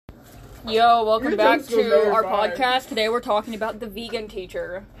Yo, welcome back jokes go to very our far. podcast. Today we're talking about the vegan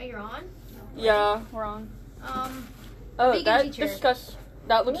teacher. Oh, you're on? Yeah, we're on. Vegan teacher.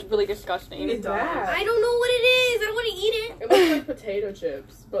 That looks really disgusting. It does. I don't know what it is. I don't want to eat it. It looks like potato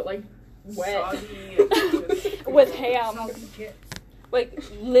chips, but like wet. With ham. Like,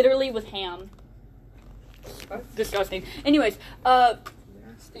 literally with ham. Disgusting. Anyways,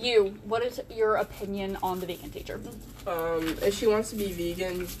 what is your opinion on the vegan teacher? If she wants to be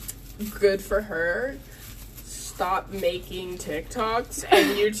vegan, good for her. Stop making TikToks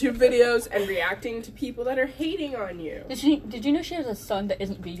and YouTube videos and reacting to people that are hating on you. Did you know she has a son that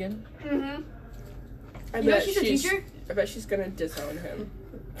isn't vegan? Mm-hmm. I You know bet she's a teacher? I bet she's gonna disown him.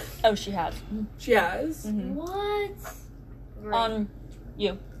 Oh, she has. She has. Mm-hmm. What? Great.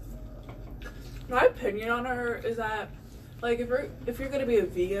 You. My opinion on her is that, like, if you're gonna be a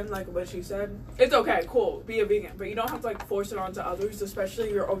vegan, like what she said, it's okay, cool, be a vegan, but you don't have to like force it onto others,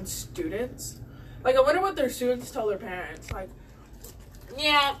 especially your own students. Like, I wonder what their students tell their parents. Like,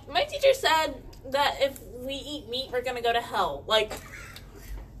 yeah, my teacher said that if we eat meat, we're gonna go to hell. like,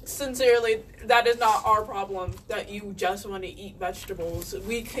 sincerely, that is not our problem. That you just want to eat vegetables.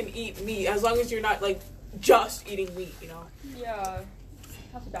 We can eat meat as long as you're not like just eating meat. You know. Yeah.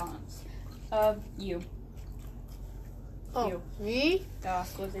 Have to balance. You. Oh, You. me? Yeah,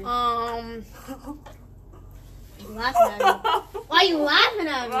 Lizzie. You laughing at me? Why are you laughing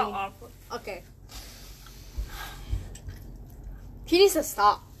at me? Okay. She needs to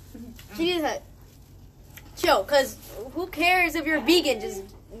stop. She needs to chill, because who cares if you're vegan? Just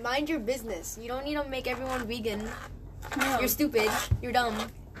mind your business. You don't need to make everyone vegan. No. You're stupid. You're dumb.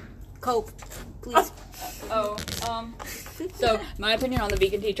 Cope, please. So my opinion on the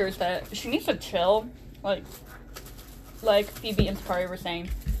vegan teacher is that she needs to chill. Like Phoebe and Sakari were saying.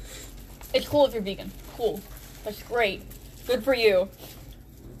 It's cool if you're vegan. Cool. That's great. Good for you.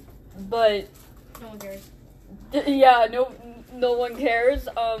 But No one cares. yeah, no one cares.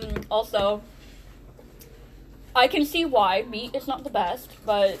 Also, I can see why meat is not the best,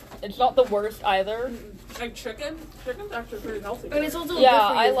 but it's not the worst either. Like chicken's actually pretty healthy. And it's also Yeah, good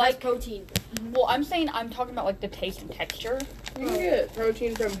for you. I It has like- protein. Well, I'm talking about like the taste and texture. You can get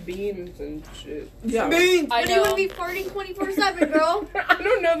protein from beans and shit. Yeah. I But you know. would be farting 24/7, girl. I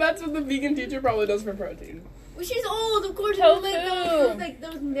don't know. That's what the vegan teacher probably does for protein. Well, she's old, of course. Tofu. Like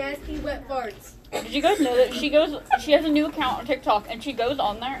those nasty wet farts. Did you guys know that she has a new account on TikTok and she goes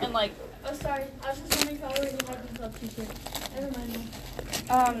on there and like Oh, sorry. I was just wondering if I already had this up teacher. Never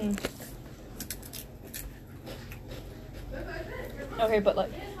mind. Okay, but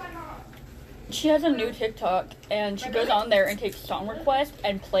like she has a new TikTok and she goes on there and takes song requests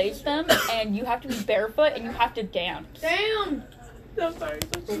and plays them and you have to be barefoot and you have to dance. Damn. I'm sorry.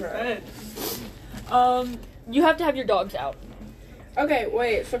 Okay. You have to have your dogs out. Okay,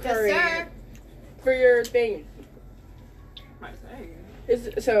 wait, Sakari. Yes, sir. For your thing, My thing.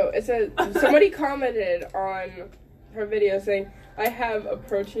 it says somebody commented on her video saying, "I have a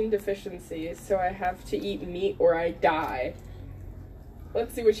protein deficiency, so I have to eat meat or I die."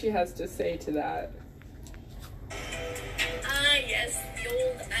 Let's see what she has to say to that. Yes, the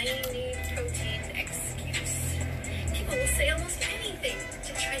old I need protein excuse. People will say almost anything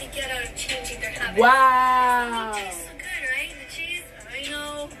to try to get out of changing their habits. Wow. It tastes so good, right? The cheese? I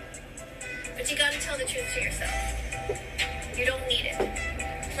know. But you gotta tell the truth to yourself. You don't need it.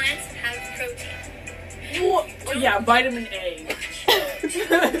 Plants have protein. Oh, yeah, vitamin A.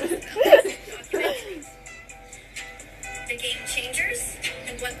 The Game Changers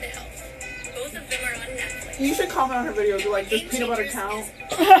and What the Health. Both of them are on Netflix. You should comment on her videos like, does Game peanut butter Changers count?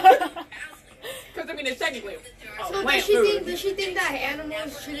 is- Because I mean, it's technically So plant does she think that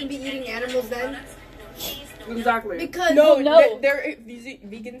animals shouldn't be eating animals then? Exactly. Because No.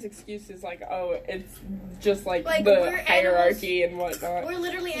 Vegans' excuse is like, oh, it's just like, Like, the we're hierarchy and whatnot. we're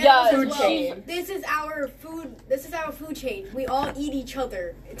literally Yeah, animals food as well. chain. This is our food. This is our food chain. We all eat each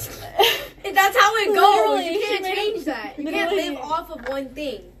other. That's how it goes. Literally, You she can't made change that. You can't literally- live off of one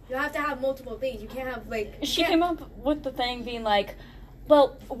thing. You have to have multiple things. You can't have like. She came up with the thing being like,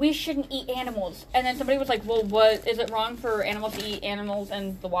 well, we shouldn't eat animals. And then somebody was like, well, what, is it wrong for animals to eat animals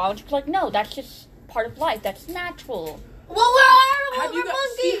in the wild? She was like, no, that's just part of life. That's natural. Well, we're Have you animals. got,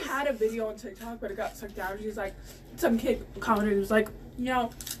 We're she monkeys. had a video on TikTok, but it got took down. She's like, some kid commented, was like, you know,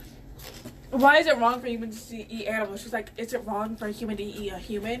 why is it wrong for humans to eat animals? She's like, is it wrong for a human to eat a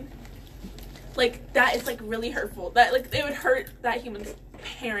human? Like, that is like really hurtful. That like it would hurt that human's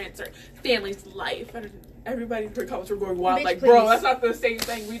parents or family's life. And everybody in her comments were going wild, Bitch, like, bro, please. that's not the same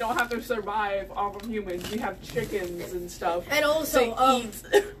thing. We don't have to survive off of humans. We have chickens and stuff. And also, to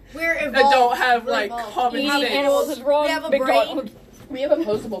eat we're that evolved. don't have We're like evolved. common Eating sense. animals is wrong. We have a McDonald's. We have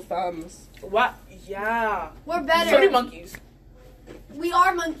opposable thumbs. What? Yeah. We're So do better. monkeys. We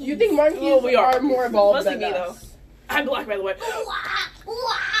are monkeys. You think monkeys Well, we are. more evolved Mostly than me, us? I'm black, by the way.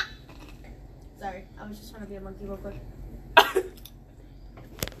 Sorry, I was just trying to be a monkey real quick.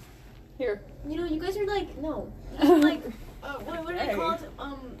 Here. You know, you guys are like, no. You guys are like, what are they Hey. called?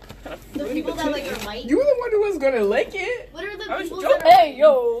 The people that like are white. You were the one who was gonna lick it. What are the I was people joking. that are Hey,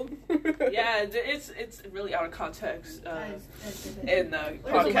 yo. Yeah, it's really out of context Guys. in the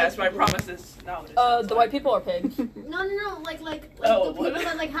What are the podcast, but I white promise it's not what it sounds The like. white people are pigs. No, like Oh, the people what?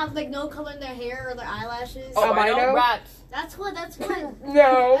 that like have like no color in their hair or their eyelashes. Oh, I know. Albino? Rats. That's what No, that's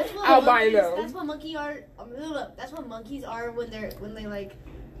what albino. That's what monkey are. That's what monkeys are when they like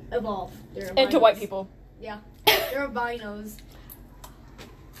evolve. They're Into albinos. white people. Yeah, they're albinos.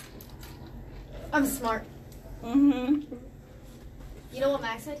 I'm smart. Mm-hmm. You know what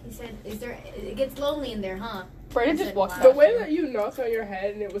Max said? He said, "Is there? It gets lonely in there, huh?" Brandon I just said, walks wow. The past way you. that you knocked on your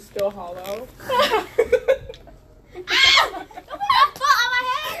head and it was still hollow. Ah! Don't put that foot on my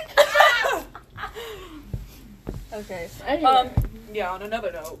head! Okay. Anyway. Yeah, on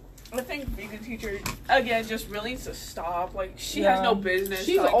another note, I think vegan teacher, again, just really needs to stop. Like, she Yeah. has no business.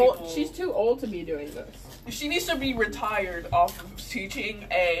 She's telling old. people- She's too old to be doing this. She needs to be retired off of teaching,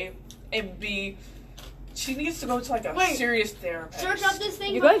 A, and B, she needs to go to like a Wait. serious therapist. Search up this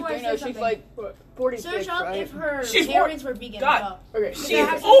thing You guys before I do say know she's something. like 46, Search up right? if her She's parents were vegan. God. Okay. She's Yeah, I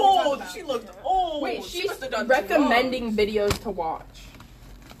have something to talk old. about. She looked old. Wait, she she's must have done recommending drugs. videos to watch.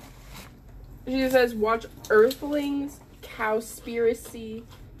 She says, watch Earthlings, Cowspiracy,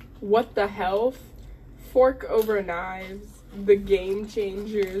 What the Health, Fork Over Knives, The Game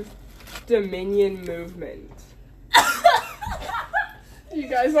Changers, Dominion Movement. You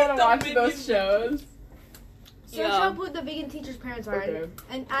guys want to watch those shows? Search Yeah. up who the vegan teacher's parents are Okay.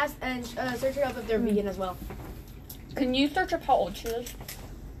 and ask and search it up if they're vegan as well. Can you search up how old she is?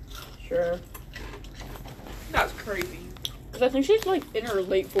 Sure. That's crazy. Because I think she's like in her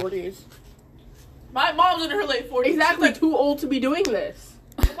late 40s. My mom's in her late 40s. Exactly, She's like, too old to be doing this.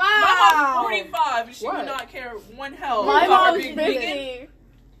 my mom's 45 and she What? would not care one hell My about her mom's being 50. vegan.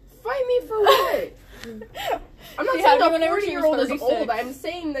 Fight me for what? I'm not She saying had me a whenever she was 40-year-old is 36. old. I'm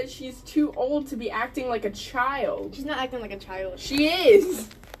saying that she's too old to be acting like a child. She's not acting like a child. She is.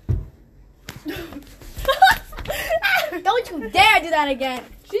 Don't you dare do that again.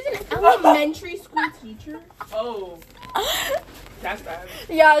 She's an elementary school teacher. Oh, that's bad.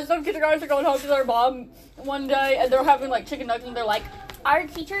 Yeah, some kindergartners are going home to their mom one day and they're having like chicken nuggets and they're like, our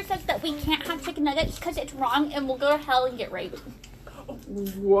teacher says that we can't have chicken nuggets because it's wrong and we'll go to hell and get raped.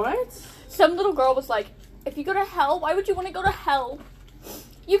 What? Some little girl was like, if you go to hell, why would you want to go to hell?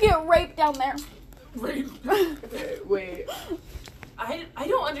 You get raped down there. Okay, wait. I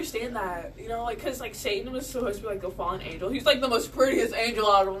don't understand that, you know, like, because, like, Satan was supposed to be, like, the fallen angel. He's, like, the most prettiest angel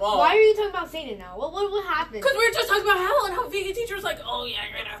out of them all. Why are you talking about Satan now? What happened? Because we were just talking about hell and how vegan teacher was like, oh, yeah,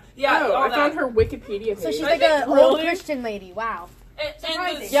 you're gonna... Yeah, Oh, all I that. found her Wikipedia page. So she's I like think a old really- Christian lady. Wow. And the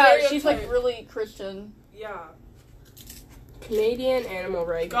Surprising. Yeah, she's like stereotype- really Christian. Yeah. Canadian animal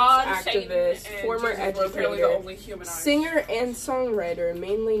rights God, activist, Satan, and former Jesus were apparently the educator, only humanized. singer and songwriter,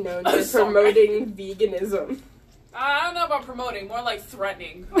 mainly known Oh, for sorry. promoting veganism. I don't know about promoting, more like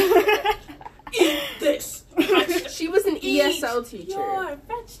threatening. Eat this. She was an ESL teacher. Your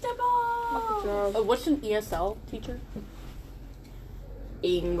vegetable. What's an ESL teacher?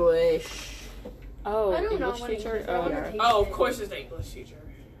 English. Oh, I don't know English what it teacher. is. I Oh, wanna yeah. taste Oh, of it. course it's the English teacher.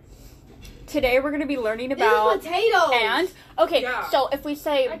 Today we're gonna be learning This about is potatoes. and okay. Yeah. So if we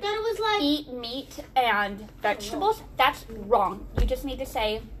say I thought it was like. eat meat and vegetables, that's wrong. You just need to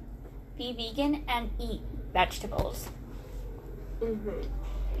say be vegan and eat vegetables.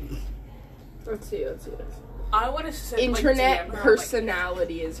 Let's see. I want to say Internet like, DM her,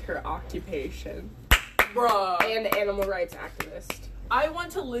 personality is her occupation. Like, bruh. And animal rights activist. I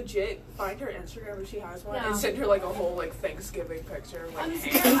want to legit find her Instagram if she has one Yeah. and send her like a whole like Thanksgiving picture. Like,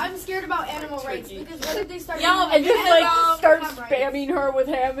 I'm scared about animal rights Turkey. because what if they start? Yeah, doing And just that? like start Ham rights. spamming her with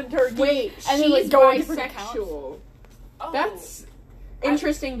ham and turkey. Wait, and then like she's go on different accounts. bisexual. oh. That's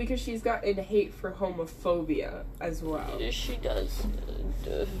interesting because she's gotten hate for homophobia as well. She does.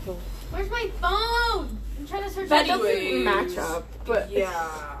 Where's my phone? I'm trying to search. That my doesn't match up, but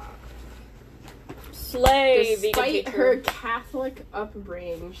yeah. Slay vegan despite teacher. her Catholic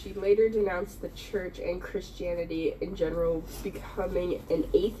upbringing, she later denounced the church and Christianity in general, becoming an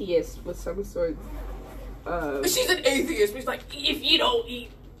atheist with some sort of... She's an atheist. But she's like, if you don't eat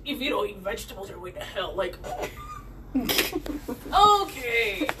vegetables, you're going to hell. Like,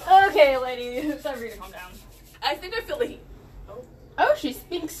 okay. Okay, lady, it's time for you to calm down. I think I feel the heat. Oh, she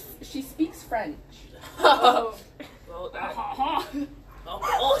speaks French. Oh. Well, that.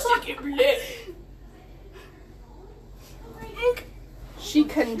 Oh, she can relate. She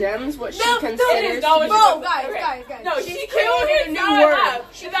condemns what she No, considers that is not to what be. Bro, guys. No, She's she created a new word.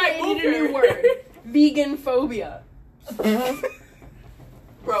 She And I created moved a new her. word. Vegan phobia.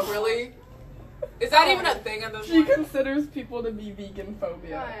 Bro, really? Is that even a thing at this She point? considers people to be vegan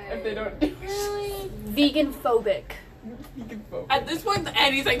phobia if they don't do Vegan phobic. vegan phobia. At this point,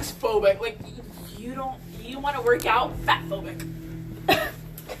 anything's phobic. Like, you want to work out? Fat phobic.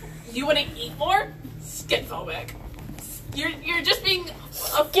 You want to eat more? Skin phobic. You're just being a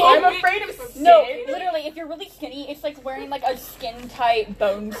I'm afraid of skin. No, literally, if you're really skinny, it's like wearing like a skin tight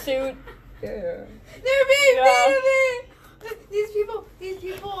bone suit. Yeah. They're being Yeah. These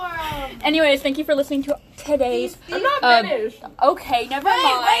people are. Anyways, thank you for listening to today's. I'm not Um, finished. Okay, never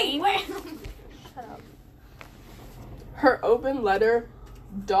mind. Wait. Her open letter,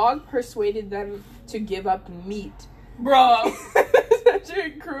 dog persuaded them to give up meat. Bro, Such a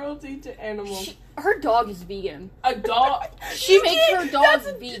cruelty to animals. Her dog is vegan. a dog. She makes her dog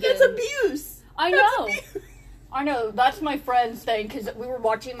vegan. That's abuse. I That's know. abuse. I know. That's my friend's thing because we were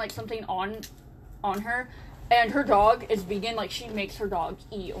watching like something on her, and her dog is vegan. Like she makes her dog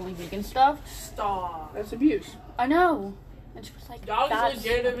eat only vegan stuff. Stop. That's abuse. I know. And she was like, Dogs that's...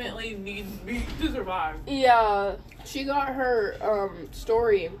 legitimately need meat to survive. Yeah. She got her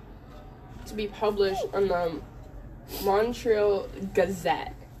story to be published on the Montreal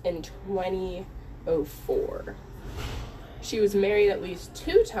Gazette in 2004. She was married at least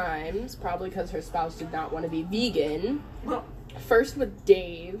 2 times, probably because her spouse did not want to be vegan. First with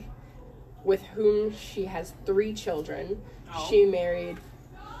Dave, with whom she has 3 children. Oh. She married...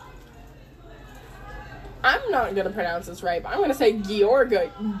 I'm not going to pronounce this right, but I'm going to say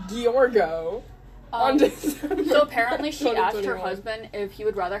Giorgo. On December So apparently she asked her 2021. husband if he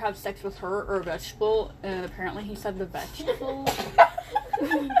would rather have sex with her or a vegetable, and apparently he said the vegetable.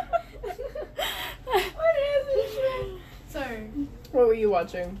 Sorry. What were you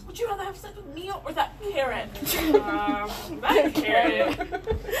watching? Would you rather have sex with me or that Karen? That Karen.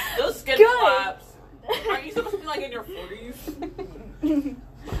 Those skin Good. flaps. Aren't you supposed to be like in your 40s?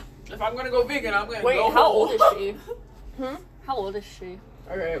 If I'm gonna go vegan, I'm gonna Wait, go how whole. old is she? Hmm? How old is she?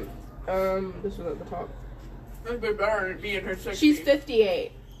 Okay. This was at the top. It'd be better to be in her 60s. She's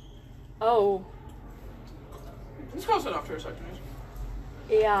 58. Oh, It's close enough to her 60s.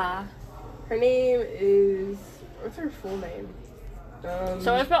 yeah. Her name is... What's her full name?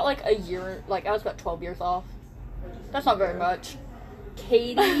 So I was about like a year, like I was about 12 years off. That's not very much.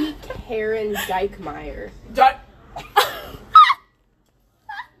 Katie Karen Dykmeyer.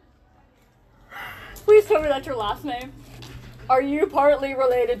 Please tell me that's your last name. Are you partly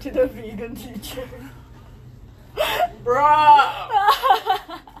related to the vegan teacher? Bruh!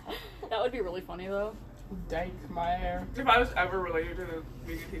 That would be really funny though. Dykmeyer. If I was ever related to the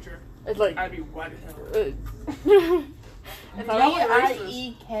vegan teacher, It's like. I'd be white as hell. If I was-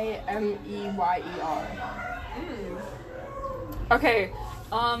 Diekemeyer. Okay.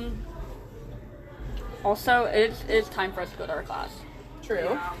 Also, it's time for us to go to our class. True.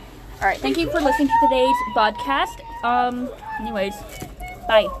 Yeah. All right. Thank you for listening to today's podcast. Anyways,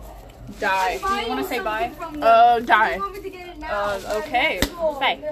 bye. Die. Do you want to say bye? Die. Okay. Bye.